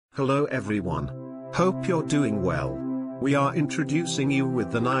Hello everyone. Hope you're doing well. We are introducing you with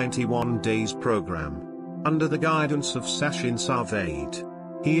the 91 Days program, under the guidance of Sachin Sarvade.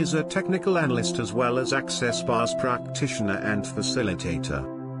 He is a technical analyst as well as Access Bars practitioner and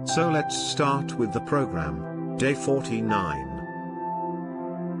facilitator. So let's start with the program, day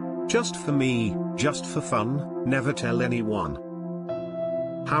 49. Just for me, just for fun, never tell anyone.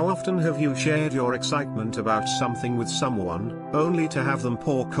 How often have you shared your excitement about something with someone, only to have them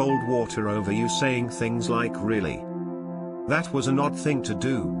pour cold water over you saying things like "really? That was an odd thing to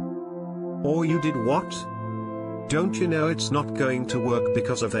do." Or "you did what? Don't you know it's not going to work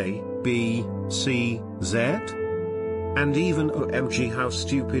because of A, B, C, Z? And even OMG, how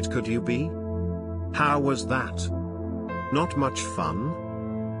stupid could you be? How was that? Not much fun?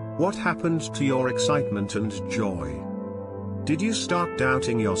 What happened to your excitement and joy? Did you start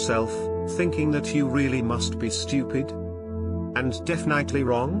doubting yourself, thinking that you really must be stupid? And definitely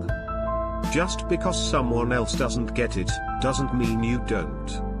wrong? Just because someone else doesn't get it, doesn't mean you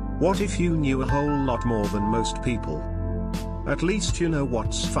don't. What if you knew a whole lot more than most people? At least you know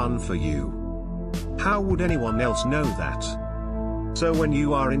what's fun for you. How would anyone else know that? So when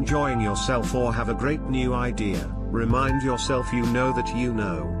you are enjoying yourself or have a great new idea, remind yourself you know that you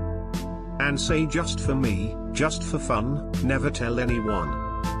know. And say "just for me, just for fun, never tell anyone."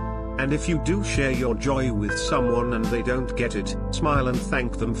 And if you do share your joy with someone and they don't get it, smile and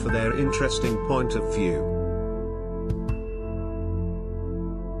thank them for their interesting point of view.